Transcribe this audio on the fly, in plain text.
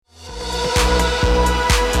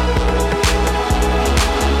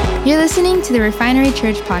listening to the Refinery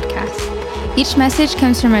Church podcast. Each message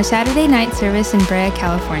comes from our Saturday night service in Brea,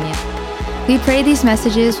 California. We pray these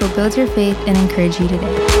messages will build your faith and encourage you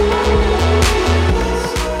today.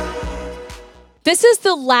 This is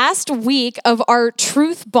the last week of our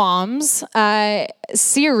Truth Bombs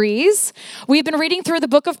series. We've been reading through the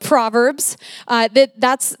book of Proverbs.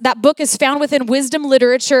 That book is found within wisdom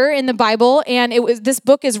literature in the Bible, and this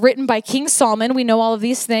book is written by King Solomon. We know all of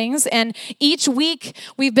these things, and each week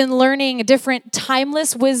we've been learning different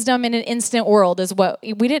timeless wisdom in an instant world. Is what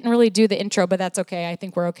we didn't really do the intro, but that's okay. I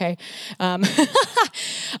think we're okay.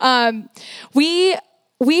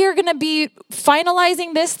 We are going to be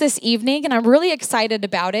finalizing this evening, and I'm really excited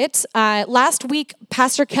about it. Last week,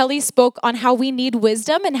 Pastor Kelly spoke on how we need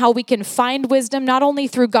wisdom and how we can find wisdom, not only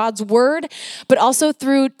through God's word, but also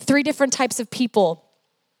through 3 different types of people.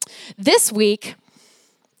 This week,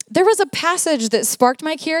 there was a passage that sparked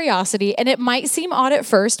my curiosity, and it might seem odd at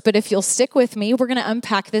first, but if you'll stick with me, we're going to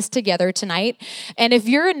unpack this together tonight. And if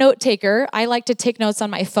you're a note taker, I like to take notes on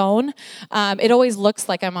my phone. It always looks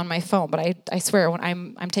like I'm on my phone, but I swear when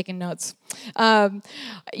I'm taking notes. We're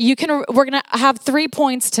going to have 3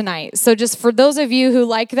 points tonight. So just for those of you who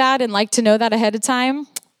like that and like to know that ahead of time,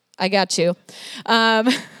 I got you.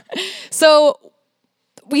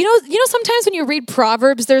 You know, sometimes when you read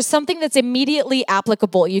Proverbs, there's something that's immediately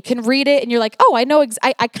applicable. You can read it and you're like, oh, I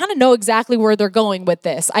kind of know exactly where they're going with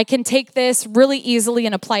this. I can take this really easily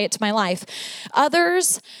and apply it to my life.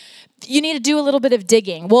 Others, you need to do a little bit of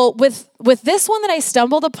digging. Well, with this one that I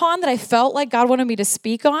stumbled upon that I felt like God wanted me to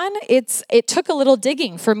speak on, it took a little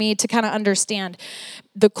digging for me to kind of understand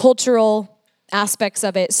the cultural aspects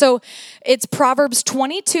of it. So it's Proverbs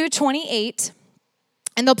 22:28.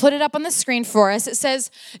 And they'll put it up on the screen for us. It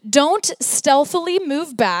says, "Don't stealthily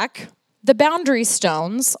move back the boundary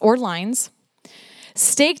stones or lines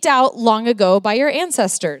staked out long ago by your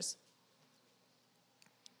ancestors."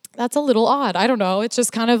 That's a little odd. I don't know. It's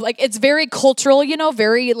just kind of like, it's very cultural,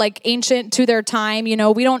 very like ancient to their time. We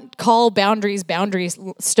don't call boundary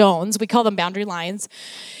stones. We call them boundary lines.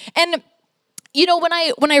 And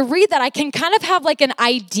when I read that, I can kind of have like an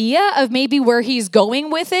idea of maybe where he's going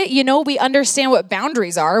with it. We understand what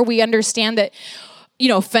boundaries are. We understand that,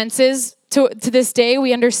 fences to this day,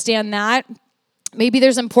 we understand that. Maybe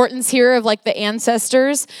there's importance here of like the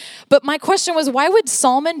ancestors. But my question was, why would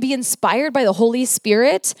Solomon be inspired by the Holy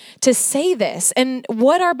Spirit to say this? And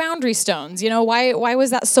what are boundary stones? Why was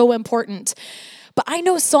that so important? But I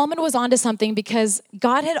know Solomon was onto something because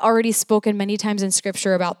God had already spoken many times in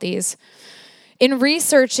Scripture about these. In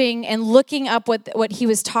researching and looking up what he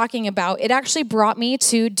was talking about, it actually brought me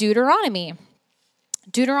to Deuteronomy.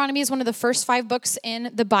 Deuteronomy is one of the first 5 books in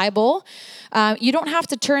the Bible. You don't have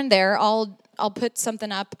to turn there. I'll put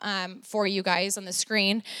something up for you guys on the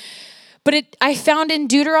screen. But I found in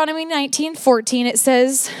Deuteronomy 19:14, it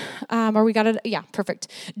says, we got it? Yeah, perfect.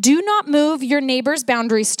 "Do not move your neighbor's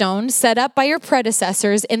boundary stone set up by your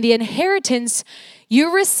predecessors in the inheritance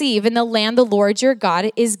you receive in the land the Lord your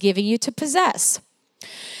God is giving you to possess."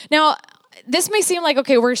 Now, this may seem like,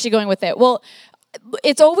 okay, where's she going with it? Well,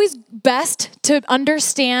 it's always best to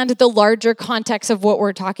understand the larger context of what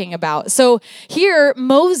we're talking about. So here,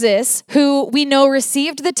 Moses, who we know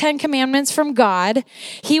received the 10 Commandments from God,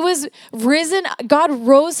 he was risen, God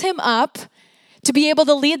rose him up to be able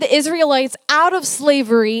to lead the Israelites out of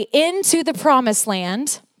slavery into the promised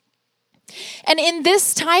land. And in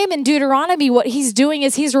this time in Deuteronomy, what he's doing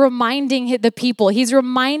is he's reminding the people, he's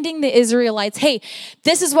reminding the Israelites, hey,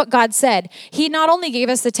 this is what God said. He not only gave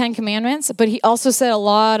us the 10 Commandments, but he also said a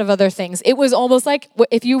lot of other things. It was almost like,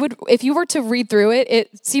 if you were to read through it,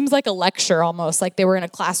 it seems like a lecture almost, like they were in a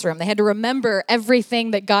classroom. They had to remember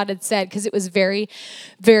everything that God had said because it was very,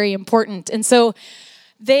 very important. And so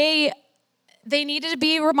they needed to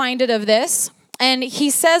be reminded of this. And he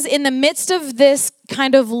says in the midst of this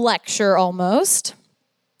kind of lecture almost,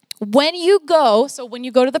 when you go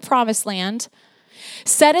to the promised land,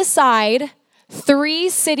 set aside 3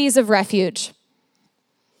 cities of refuge.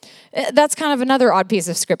 That's kind of another odd piece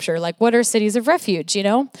of scripture. Like, what are cities of refuge,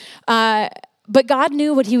 But God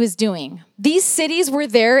knew what he was doing. These cities were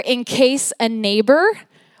there in case a neighbor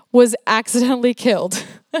was accidentally killed.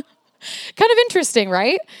 Kind of interesting,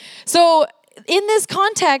 right? So in this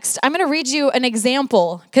context, I'm going to read you an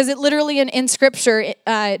example because it literally in Scripture,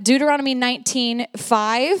 Deuteronomy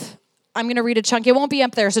 19:5. I'm going to read a chunk. It won't be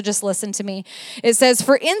up there, so just listen to me. It says,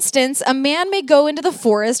 "For instance, a man may go into the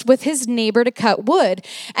forest with his neighbor to cut wood,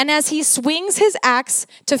 and as he swings his axe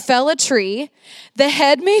to fell a tree, the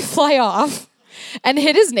head may fly off and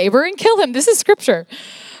hit his neighbor and kill him." This is Scripture,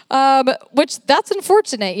 which that's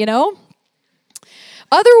unfortunate,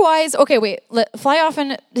 Otherwise, okay, wait, fly off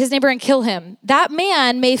on his neighbor and kill him. That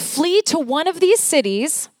man may flee to one of these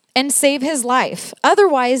cities and save his life.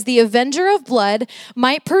 Otherwise, the avenger of blood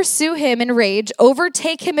might pursue him in rage,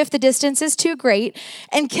 overtake him if the distance is too great,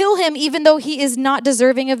 and kill him even though he is not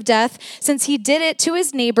deserving of death, since he did it to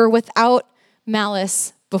his neighbor without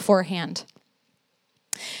malice beforehand.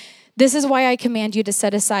 This is why I command you to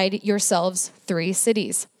set aside yourselves 3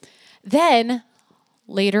 cities. Then,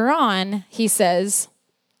 later on, he says,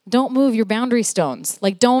 don't move your boundary stones.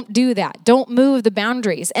 Like, don't do that. Don't move the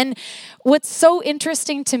boundaries. And what's so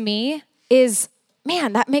interesting to me is,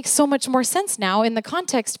 man, that makes so much more sense now in the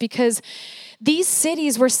context, because these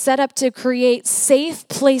cities were set up to create safe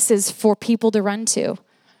places for people to run to.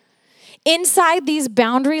 Inside these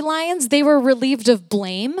boundary lines, they were relieved of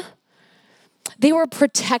blame. They were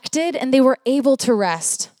protected and they were able to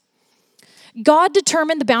rest. God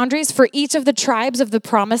determined the boundaries for each of the tribes of the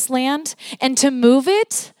promised land, and to move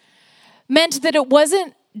it meant that it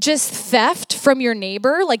wasn't just theft from your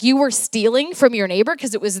neighbor, like you were stealing from your neighbor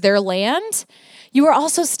because it was their land. You were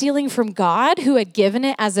also stealing from God, who had given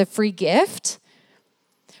it as a free gift.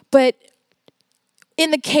 But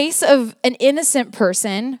in the case of an innocent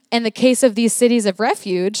person and the case of these cities of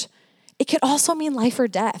refuge, it could also mean life or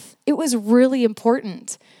death. It was really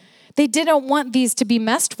important. They didn't want these to be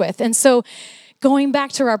messed with. And so going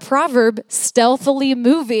back to our proverb, stealthily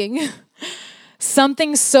moving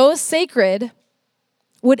something so sacred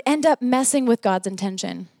would end up messing with God's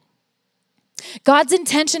intention. God's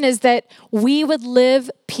intention is that we would live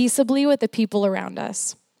peaceably with the people around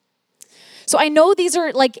us. So I know these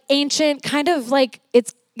are like ancient, kind of like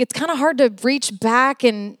it's kind of hard to reach back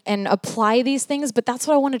and apply these things, but that's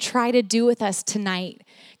what I want to try to do with us tonight.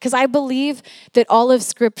 Because I believe that all of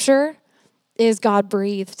Scripture is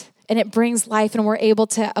God-breathed, and it brings life, and we're able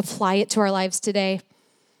to apply it to our lives today.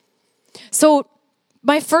 So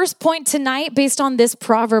my first point tonight, based on this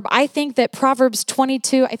proverb, I think that Proverbs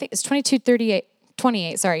 22, I think it's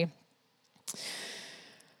 28, sorry.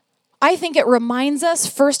 I think it reminds us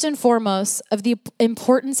first and foremost of the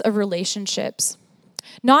importance of relationships.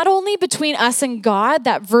 Not only between us and God,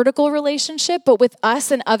 that vertical relationship, but with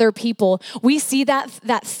us and other people. We see that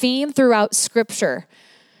theme throughout Scripture.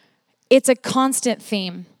 It's a constant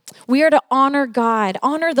theme. We are to honor God,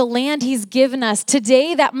 honor the land He's given us.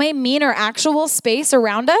 Today, that may mean our actual space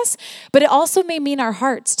around us, but it also may mean our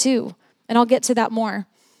hearts too. And I'll get to that more.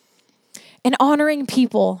 And honoring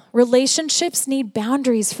people, relationships need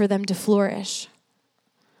boundaries for them to flourish.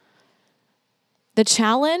 The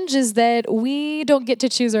challenge is that we don't get to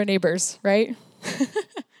choose our neighbors, right?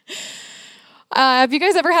 Have you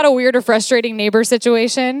guys ever had a weird or frustrating neighbor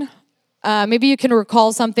situation? Maybe you can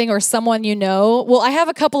recall something or someone you know. Well, I have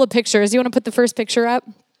a couple of pictures. You want to put the first picture up?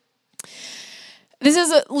 This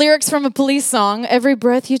is lyrics from a Police song. Every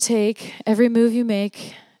breath you take, every move you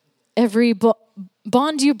make, every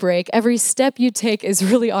bond you break, every step you take is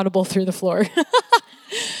really audible through the floor.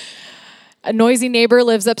 A noisy neighbor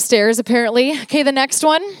lives upstairs, apparently. Okay, the next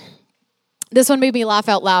one. This one made me laugh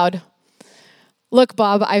out loud. Look,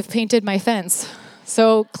 Bob, I've painted my fence.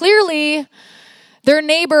 So clearly, their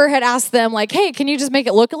neighbor had asked them, like, hey, can you just make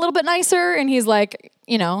it look a little bit nicer? And he's like,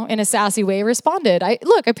 in a sassy way responded, I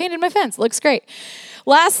painted my fence. Looks great.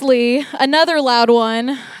 Lastly, another loud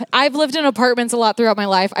one. I've lived in apartments a lot throughout my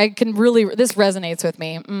life. This resonates with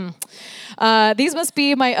me. These must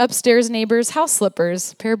be my upstairs neighbor's house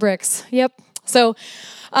slippers, pair of bricks. Yep. So,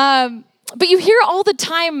 but you hear all the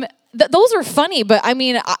time, those are funny, but I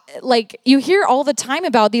mean, you hear all the time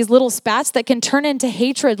about these little spats that can turn into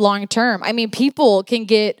hatred long term. I mean, people can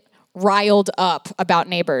get riled up about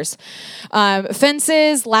neighbors.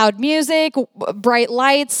 Fences, loud music, bright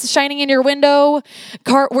lights shining in your window,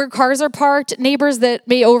 where cars are parked, neighbors that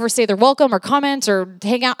may overstay their welcome or comment or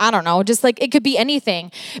hang out, I don't know, just like it could be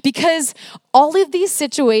anything. Because all of these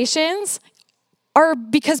situations are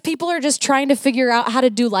because people are just trying to figure out how to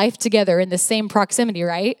do life together in the same proximity,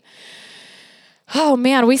 right? Oh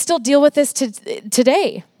man, we still deal with this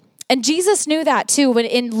today. And Jesus knew that too. When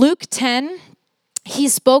in Luke 10, He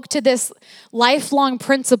spoke to this lifelong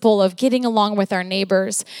principle of getting along with our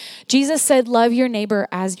neighbors. Jesus said, love your neighbor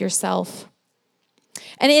as yourself.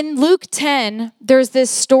 And in Luke 10, there's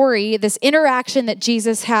this story, this interaction that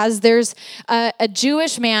Jesus has. There's a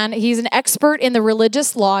Jewish man. He's an expert in the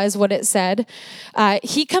religious law, is what it said.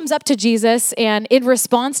 He comes up to Jesus, and in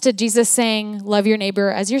response to Jesus saying, love your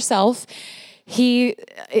neighbor as yourself,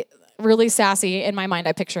 really sassy. In my mind,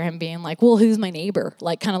 I picture him being like, well, who's my neighbor?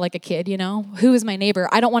 Like, kind of like a kid, Who is my neighbor?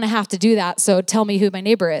 I don't want to have to do that, so tell me who my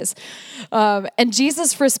neighbor is. And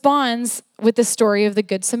Jesus responds with the story of the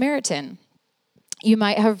Good Samaritan. You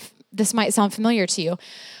might have this might sound familiar to you,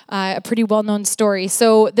 a pretty well-known story.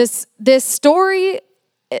 So this story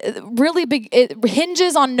really big, it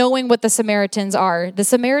hinges on knowing what the Samaritans are. The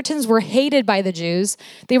Samaritans were hated by the Jews.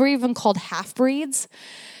 They were even called half-breeds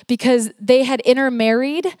because they had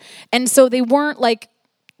intermarried, and so they weren't like,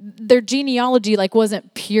 their genealogy like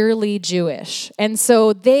wasn't purely Jewish. And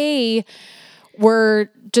so they were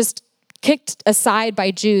just kicked aside by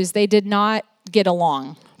Jews. They did not get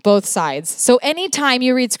along, both sides. So anytime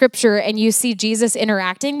you read scripture and you see Jesus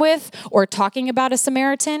interacting with or talking about a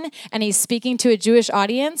Samaritan and he's speaking to a Jewish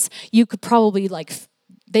audience, you could probably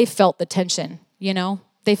they felt the tension, you know?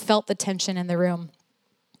 They felt the tension in the room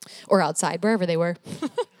or outside, wherever they were.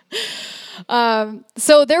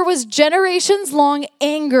 So there was generations long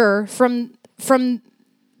anger from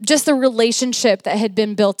just the relationship that had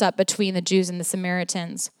been built up between the Jews and the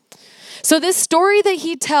Samaritans. So this story that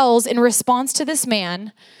he tells in response to this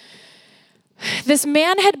man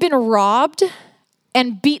had been robbed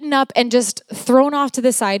and beaten up and just thrown off to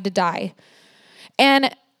the side to die.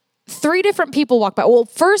 And 3 different people walk by. Well,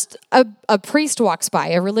 first a priest walks by,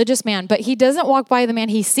 a religious man, but he doesn't walk by the man.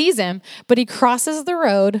 He sees him, but he crosses the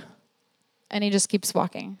road and he just keeps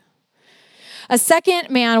walking. A second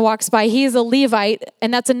man walks by. He is a Levite,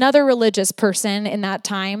 and that's another religious person in that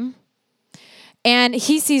time. And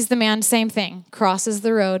he sees the man, same thing, crosses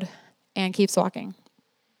the road and keeps walking.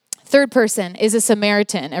 Third person is a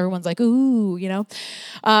Samaritan. Everyone's like, ooh, you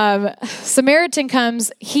know. Samaritan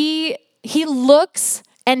comes. He looks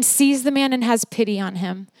and sees the man and has pity on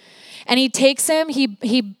him. And he takes him,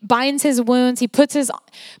 he binds his wounds, he puts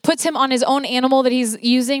him on his own animal that he's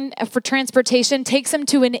using for transportation, takes him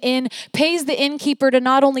to an inn, pays the innkeeper to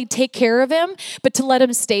not only take care of him, but to let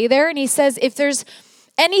him stay there. And he says, if there's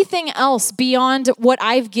anything else beyond what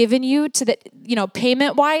I've given you to the,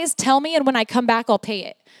 payment wise, tell me, and when I come back, I'll pay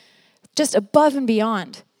it. Just above and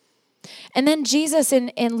beyond. And then Jesus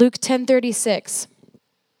in Luke 10:36,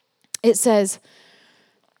 it says,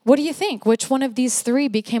 what do you think? Which one of these 3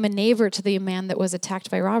 became a neighbor to the man that was attacked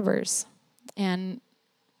by robbers? And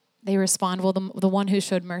they respond, well, the one who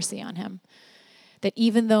showed mercy on him. That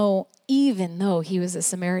even though he was a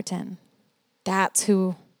Samaritan, that's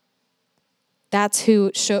who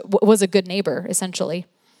was a good neighbor, essentially.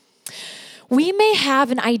 We may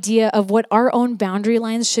have an idea of what our own boundary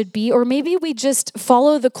lines should be, or maybe we just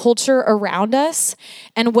follow the culture around us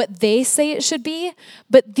and what they say it should be,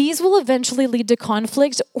 but these will eventually lead to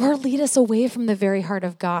conflict or lead us away from the very heart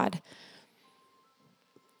of God.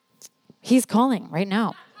 He's calling right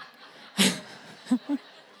now.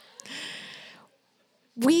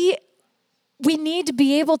 We need to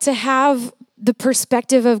be able to have the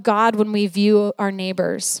perspective of God when we view our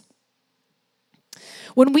neighbors.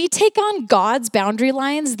 When we take on God's boundary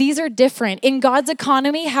lines, these are different. In God's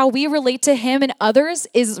economy, how we relate to him and others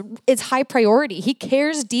is high priority. He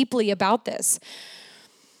cares deeply about this.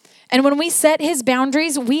 And when we set his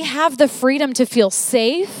boundaries, we have the freedom to feel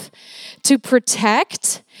safe, to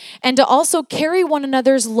protect, and to also carry one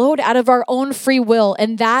another's load out of our own free will.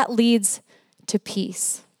 And that leads to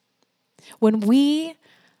peace. When we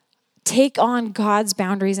take on God's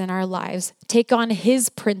boundaries in our lives, take on his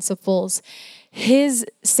principles, his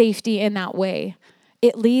safety in that way,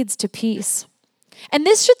 it leads to peace. And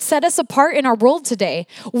this should set us apart in our world today.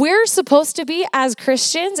 We're supposed to be, as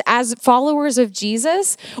Christians, as followers of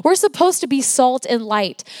Jesus, we're supposed to be salt and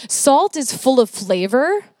light. Salt is full of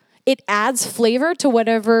flavor. It adds flavor to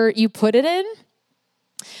whatever you put it in.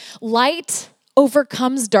 Light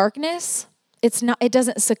overcomes darkness. It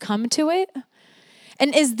doesn't succumb to it.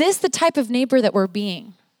 And is this the type of neighbor that we're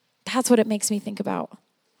being? That's what it makes me think about.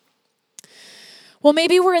 Well,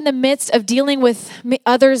 maybe we're in the midst of dealing with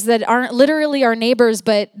others that aren't literally our neighbors,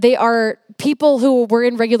 but they are people who we're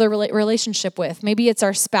in regular relationship with. Maybe it's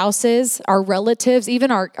our spouses, our relatives,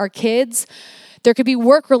 even our kids. There could be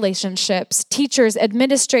work relationships, teachers,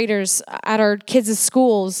 administrators at our kids'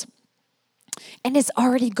 schools. And it's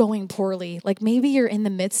already going poorly. Like maybe you're in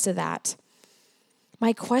the midst of that.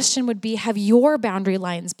 My question would be, have your boundary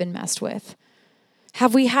lines been messed with?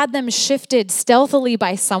 Have we had them shifted stealthily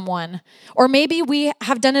by someone? Or maybe we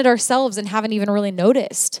have done it ourselves and haven't even really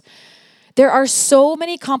noticed. There are so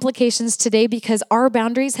many complications today because our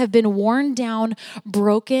boundaries have been worn down,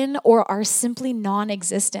 broken, or are simply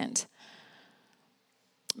non-existent.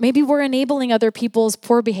 Maybe we're enabling other people's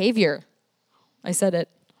poor behavior. I said it.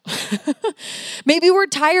 Maybe we're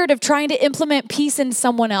tired of trying to implement peace in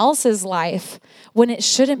someone else's life when it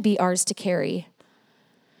shouldn't be ours to carry.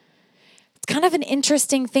 It's kind of an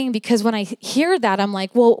interesting thing because when I hear that, I'm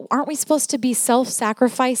like, well, aren't we supposed to be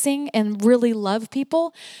self-sacrificing and really love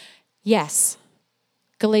people? Yes.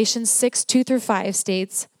 Galatians 6:2-5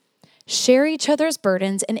 states, share each other's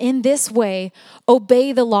burdens, and in this way,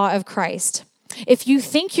 obey the law of Christ. If you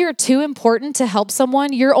think you're too important to help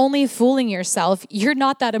someone, you're only fooling yourself. You're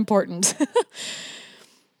not that important.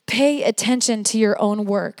 Pay attention to your own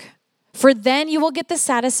work, for then you will get the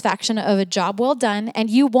satisfaction of a job well done, and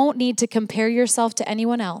you won't need to compare yourself to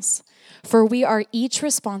anyone else, for we are each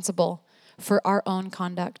responsible for our own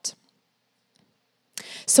conduct.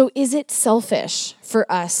 So is it selfish for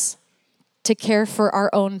us to care for our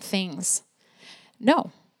own things?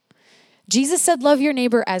 No. Jesus said, love your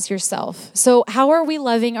neighbor as yourself. So how are we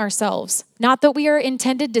loving ourselves? Not that we are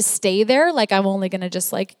intended to stay there, like I'm only going to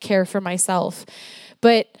just care for myself.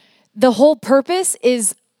 But the whole purpose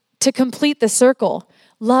is to complete the circle.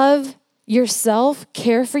 Love yourself,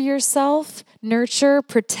 care for yourself, nurture,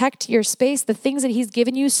 protect your space, the things that he's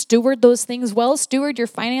given you, steward those things well, steward your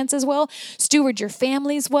finances well, steward your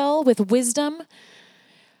families well with wisdom.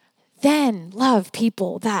 Then love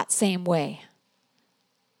people that same way.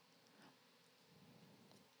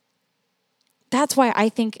 That's why I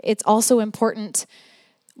think it's also important,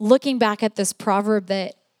 looking back at this proverb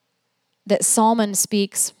that Solomon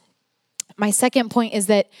speaks. My second point is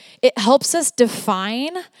that it helps us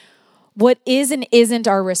define what is and isn't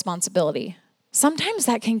our responsibility. Sometimes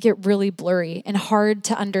that can get really blurry and hard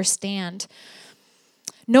to understand.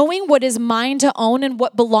 Knowing what is mine to own and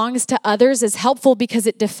what belongs to others is helpful because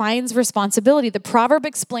it defines responsibility. The proverb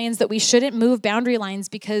explains that we shouldn't move boundary lines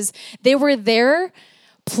because they were there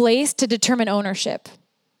placed to determine ownership.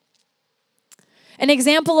 An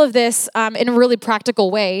example of this in a really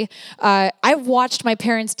practical way, I've watched my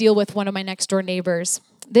parents deal with one of my next door neighbors.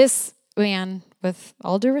 This man, with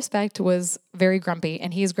all due respect, was very grumpy,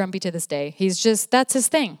 and he's grumpy to this day. That's his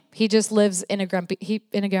thing. He just lives in a grumpy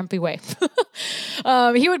way.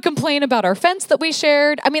 He would complain about our fence that we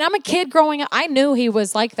shared. I mean, I'm a kid growing up. I knew he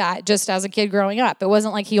was like that just as a kid growing up. It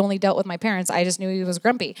wasn't like he only dealt with my parents. I just knew he was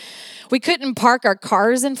grumpy. We couldn't park our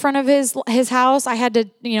cars in front of his house. I had to,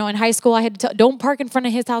 in high school, I had to don't park in front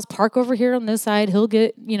of his house. Park over here on this side. He'll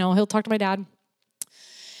talk to my dad.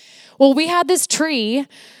 Well, we had this tree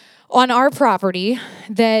on our property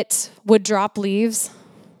that would drop leaves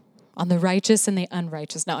on the righteous and the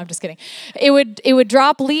unrighteous. No, I'm just kidding. It would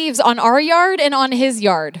drop leaves on our yard and on his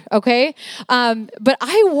yard, okay? But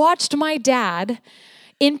I watched my dad,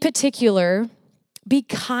 in particular, be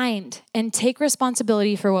kind and take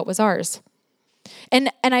responsibility for what was ours. And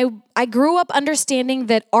I grew up understanding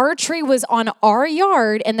that our tree was on our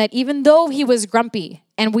yard, and that even though he was grumpy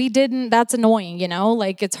and we didn't, that's annoying,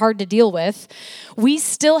 it's hard to deal with, we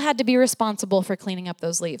still had to be responsible for cleaning up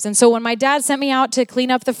those leaves. And so when my dad sent me out to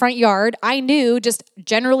clean up the front yard, I knew just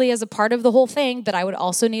generally as a part of the whole thing that I would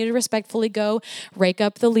also need to respectfully go rake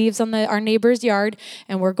up the leaves on our neighbor's yard,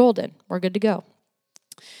 and we're golden. We're good to go.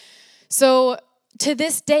 So to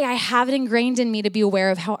this day, I have it ingrained in me to be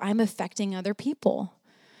aware of how I'm affecting other people.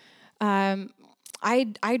 I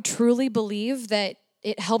truly believe that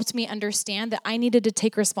it helped me understand that I needed to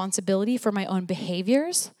take responsibility for my own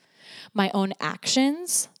behaviors, my own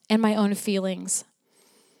actions, and my own feelings.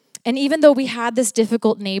 And even though we had this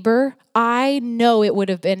difficult neighbor, I know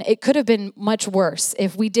it could have been much worse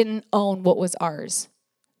if we didn't own what was ours.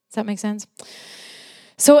 Does that make sense?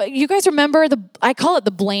 So you guys remember I call it the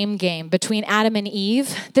blame game between Adam and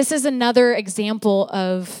Eve. This is another example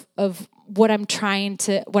of what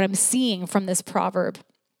I'm seeing from this proverb.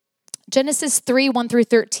 Genesis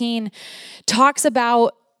 3:1-13 talks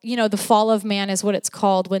about, the fall of man is what it's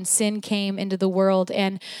called, when sin came into the world.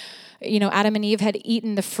 And, Adam and Eve had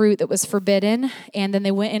eaten the fruit that was forbidden, and then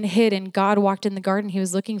they went and hid, and God walked in the garden. He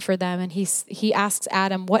was looking for them, and he asks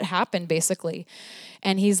Adam what happened, basically.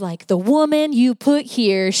 And he's like, the woman you put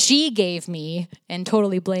here, she gave me, and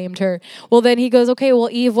totally blamed her. Well, then he goes, okay, well,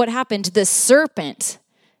 Eve, what happened? The serpent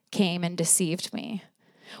came and deceived me.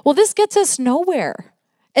 Well, this gets us nowhere.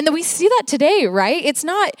 And then we see that today, right? It's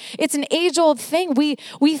an age-old thing.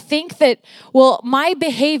 We think that, well, my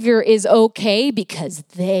behavior is okay because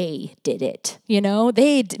they did it.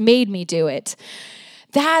 They made me do it.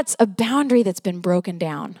 That's a boundary that's been broken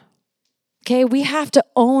down. Okay, we have to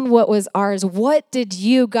own what was ours. What did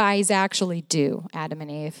you guys actually do, Adam and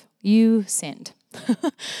Eve? You sinned.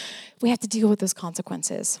 We have to deal with those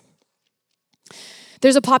consequences.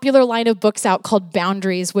 There's a popular line of books out called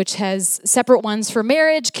Boundaries, which has separate ones for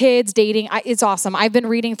marriage, kids, dating. It's awesome. I've been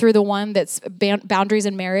reading through the one that's Boundaries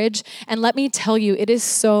in Marriage, and let me tell you, it is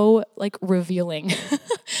so revealing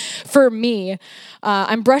for me.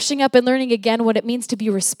 I'm brushing up and learning again what it means to be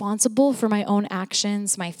responsible for my own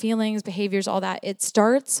actions, my feelings, behaviors, all that. It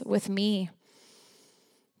starts with me,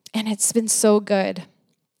 and it's been so good.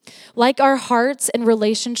 Like our hearts and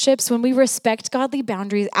relationships, when we respect godly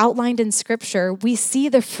boundaries outlined in Scripture, we see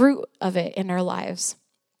the fruit of it in our lives.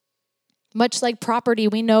 Much like property,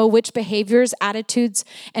 we know which behaviors, attitudes,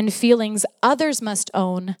 and feelings others must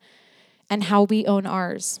own and how we own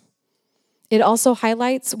ours. It also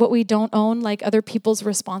highlights what we don't own, like other people's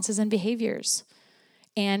responses and behaviors.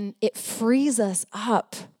 And it frees us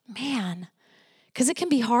up, man, because it can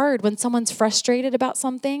be hard when someone's frustrated about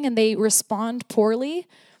something and they respond poorly.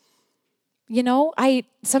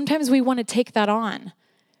 Sometimes we want to take that on,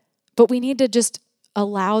 but we need to just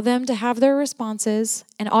allow them to have their responses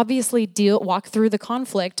and obviously walk through the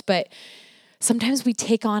conflict, but sometimes we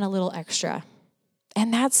take on a little extra.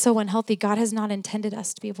 And that's so unhealthy. God has not intended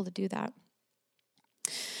us to be able to do that.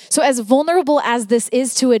 So as vulnerable as this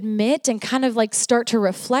is to admit and kind of like start to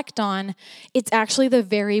reflect on, it's actually the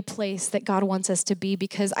very place that God wants us to be,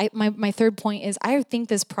 because my third point is I think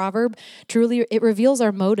this proverb truly, it reveals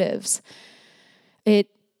our motives.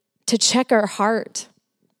 To check our heart.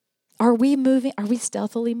 Are we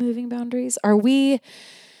stealthily moving boundaries? Are we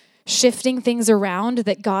shifting things around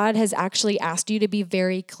that God has actually asked you to be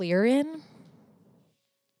very clear in?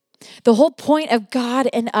 The whole point of God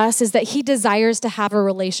and us is that He desires to have a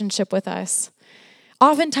relationship with us.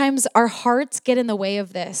 Oftentimes, our hearts get in the way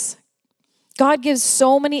of this. God gives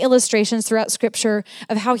so many illustrations throughout Scripture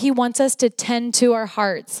of how He wants us to tend to our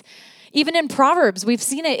hearts. Even in Proverbs, we've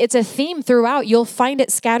seen it. It's a theme throughout. You'll find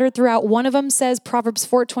it scattered throughout. One of them says, Proverbs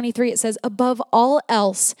 4:23, it says, above all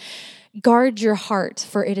else, guard your heart,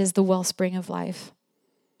 for it is the wellspring of life.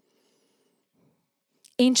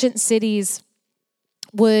 Ancient cities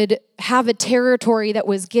would have a territory that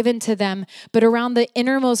was given to them, but around the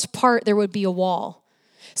innermost part, there would be a wall.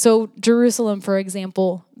 So Jerusalem, for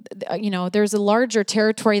example, there's a larger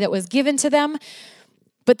territory that was given to them,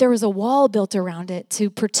 but there was a wall built around it to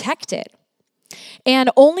protect it. And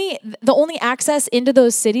the only access into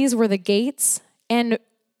those cities were the gates. And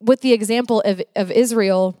with the example of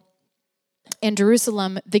Israel and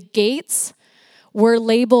Jerusalem, the gates were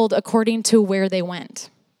labeled according to where they went.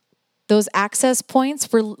 Those access points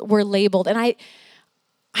were labeled. And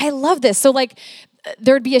I love this. So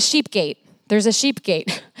there'd be a sheep gate. There's a sheep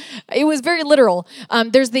gate. It was very literal.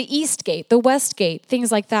 There's the east gate, the west gate,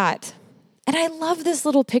 things like that. And I love this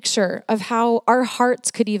little picture of how our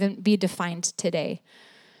hearts could even be defined today.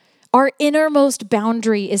 Our innermost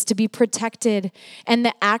boundary is to be protected, and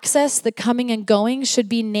the access, the coming and going, should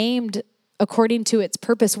be named according to its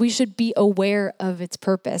purpose. We should be aware of its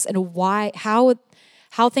purpose and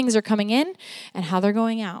how things are coming in and how they're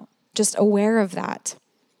going out. Just aware of that.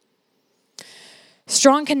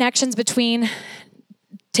 Strong connections between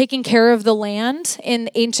taking care of the land in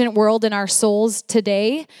the ancient world and our souls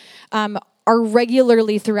today are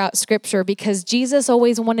regularly throughout Scripture, because Jesus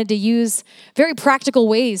always wanted to use very practical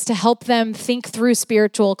ways to help them think through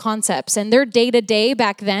spiritual concepts. And their day-to-day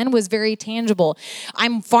back then was very tangible.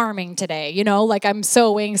 I'm farming today, I'm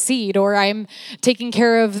sowing seed, or I'm taking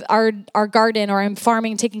care of our garden, or I'm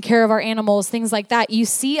farming, taking care of our animals, things like that. You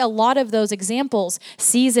see a lot of those examples,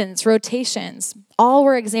 seasons, rotations, all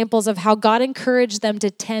were examples of how God encouraged them to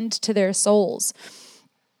tend to their souls.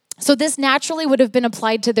 So this naturally would have been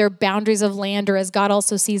applied to their boundaries of land, or as God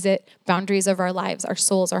also sees it, boundaries of our lives, our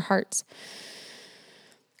souls, our hearts.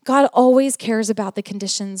 God always cares about the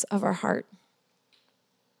conditions of our heart.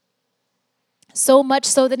 So much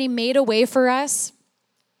so that He made a way for us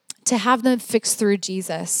to have them fixed through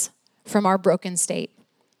Jesus from our broken state.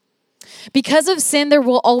 Because of sin, there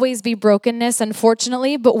will always be brokenness,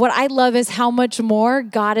 unfortunately, but what I love is how much more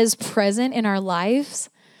God is present in our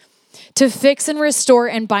lives to fix and restore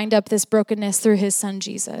and bind up this brokenness through His Son,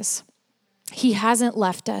 Jesus. He hasn't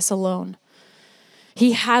left us alone.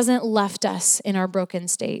 He hasn't left us in our broken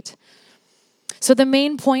state. So the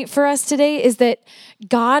main point for us today is that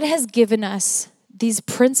God has given us these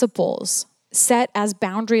principles set as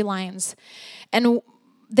boundary lines, and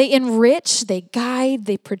they enrich, they guide,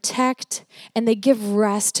 they protect, and they give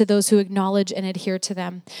rest to those who acknowledge and adhere to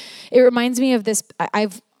them. It reminds me of this.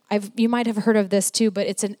 You might have heard of this too, but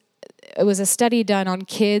it was a study done on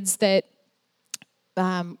kids that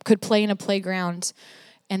could play in a playground,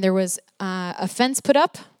 and there was a fence put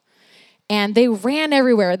up, and they ran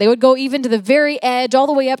everywhere. They would go even to the very edge, all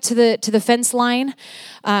the way up to the fence line,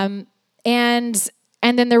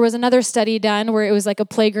 and then there was another study done where it was like a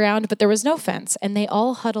playground, but there was no fence, and they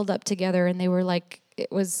all huddled up together, and they were like a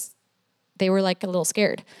little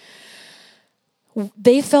scared.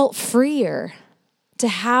 They felt freer to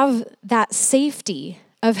have that safety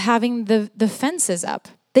of having the fences up.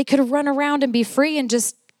 They could run around and be free and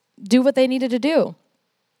just do what they needed to do.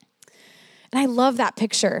 And I love that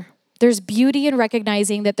picture. There's beauty in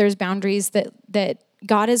recognizing that there's boundaries that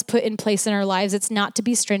God has put in place in our lives. It's not to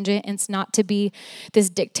be stringent. It's not to be this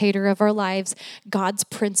dictator of our lives. God's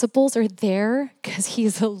principles are there because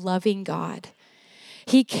he's a loving God.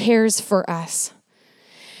 He cares for us.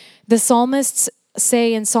 The psalmists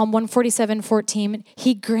say in Psalm 147:14,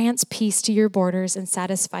 he grants peace to your borders and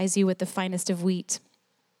satisfies you with the finest of wheat.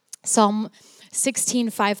 Psalm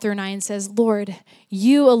 16:5-9 says, Lord,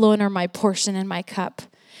 you alone are my portion and my cup.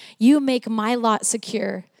 You make my lot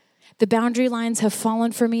secure. The boundary lines have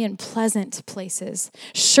fallen for me in pleasant places.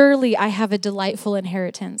 Surely I have a delightful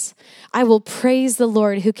inheritance. I will praise the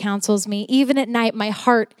Lord who counsels me. Even at night, my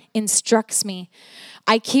heart instructs me.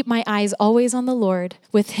 I keep my eyes always on the Lord.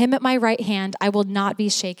 With him at my right hand, I will not be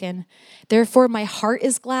shaken. Therefore, my heart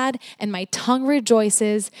is glad and my tongue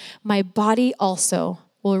rejoices. My body also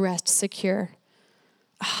will rest secure.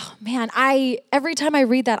 Oh, man, every time I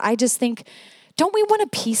read that, I just think, don't we want a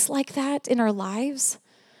peace like that in our lives?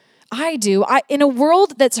 I do. In a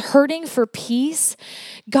world that's hurting for peace,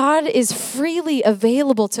 God is freely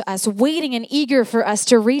available to us, waiting and eager for us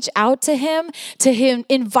to reach out to him,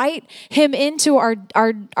 invite him into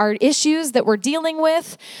our issues that we're dealing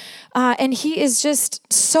with. And he is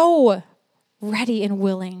just so ready and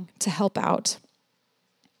willing to help out.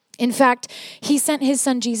 In fact, he sent his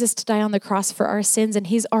son Jesus to die on the cross for our sins, and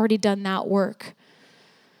he's already done that work.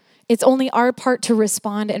 It's only our part to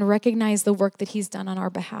respond and recognize the work that he's done on our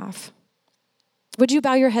behalf. Would you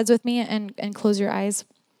bow your heads with me and close your eyes?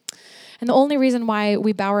 And the only reason why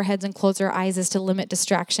we bow our heads and close our eyes is to limit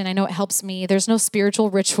distraction. I know it helps me. There's no spiritual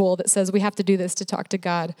ritual that says we have to do this to talk to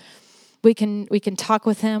God. We can talk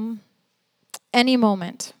with him any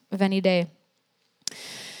moment of any day.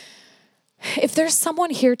 If there's someone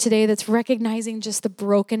here today that's recognizing just the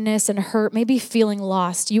brokenness and hurt, maybe feeling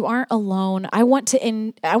lost, you aren't alone. I want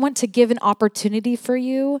to give an opportunity for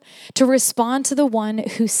you to respond to the one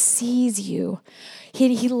who sees you.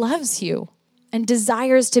 He loves you and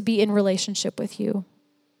desires to be in relationship with you.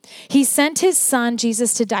 He sent his son,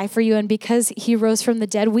 Jesus, to die for you, and because he rose from the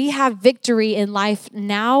dead, we have victory in life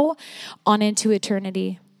now on into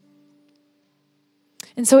eternity.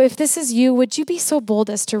 And so if this is you, would you be so bold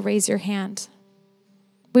as to raise your hand?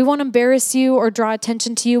 We won't embarrass you or draw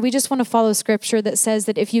attention to you. We just want to follow scripture that says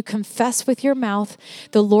that if you confess with your mouth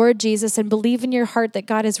the Lord Jesus and believe in your heart that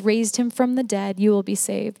God has raised him from the dead, you will be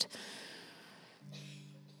saved.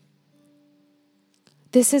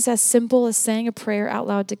 This is as simple as saying a prayer out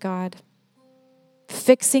loud to God,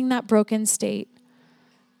 fixing that broken state,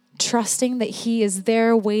 trusting that he is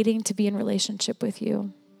there waiting to be in relationship with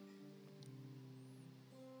you.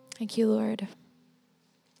 Thank you, Lord.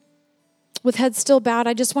 With heads still bowed,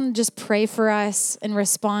 I just want to pray for us in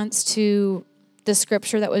response to the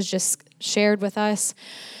scripture that was just shared with us.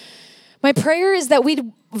 My prayer is that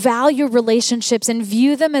we'd value relationships and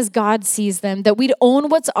view them as God sees them, that we'd own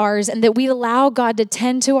what's ours, and that we'd allow God to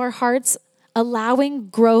tend to our hearts, allowing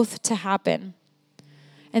growth to happen.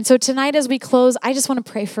 And so tonight as we close, I just want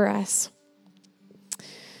to pray for us. I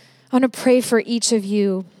want to pray for each of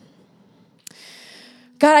you.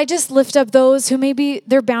 God, I just lift up those who maybe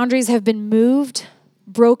their boundaries have been moved,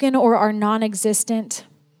 broken, or are non-existent.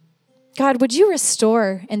 God, would you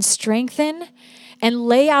restore and strengthen and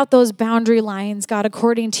lay out those boundary lines, God,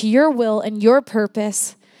 according to your will and your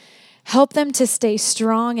purpose. Help them to stay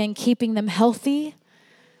strong and keeping them healthy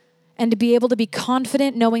and to be able to be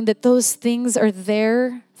confident knowing that those things are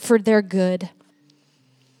there for their good.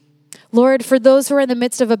 Lord, for those who are in the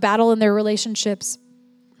midst of a battle in their relationships,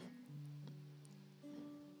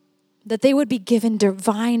 that they would be given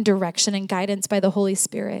divine direction and guidance by the Holy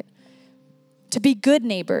Spirit to be good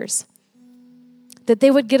neighbors, that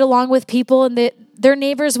they would get along with people and that their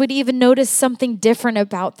neighbors would even notice something different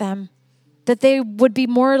about them, that they would be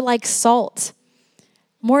more like salt,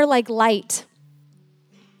 more like light.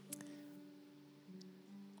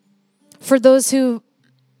 For those who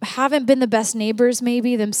haven't been the best neighbors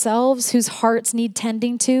maybe themselves, whose hearts need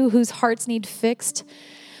tending to, whose hearts need fixed,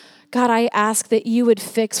 God, I ask that you would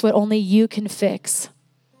fix what only you can fix.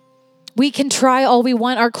 We can try all we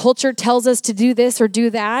want. Our culture tells us to do this or do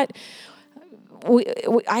that.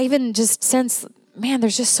 I even just sense, man,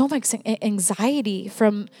 there's just so much anxiety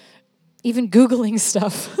from even Googling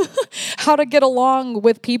stuff, how to get along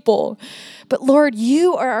with people. But Lord,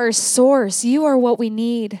 you are our source. You are what we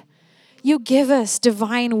need. You give us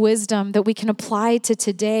divine wisdom that we can apply to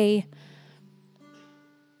today.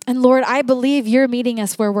 And Lord, I believe you're meeting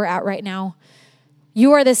us where we're at right now.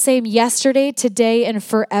 You are the same yesterday, today, and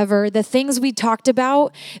forever. The things we talked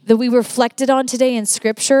about, that we reflected on today in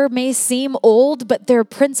Scripture may seem old, but they're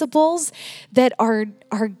principles that are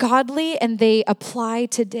godly and they apply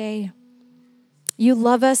today. You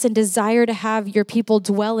love us and desire to have your people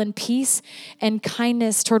dwell in peace and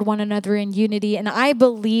kindness toward one another in unity. And I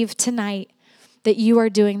believe tonight that you are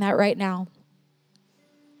doing that right now.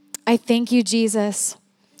 I thank you, Jesus.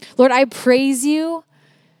 Lord, I praise you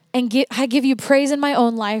and I give you praise in my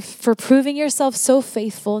own life for proving yourself so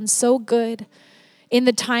faithful and so good in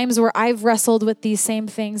the times where I've wrestled with these same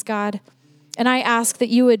things, God. And I ask that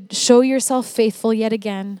you would show yourself faithful yet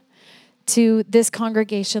again to this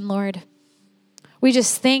congregation, Lord. We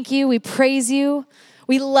just thank you. We praise you.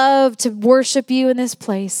 We love to worship you in this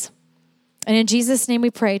place. And in Jesus' name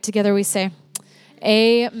we pray. Together we say,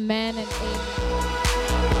 amen and amen.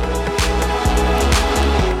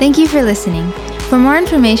 Thank you for listening. For more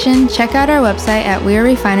information, check out our website at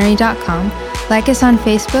wearerefinery.com, like us on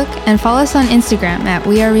Facebook, and follow us on Instagram at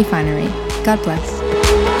wearerefinery. God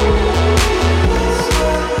bless.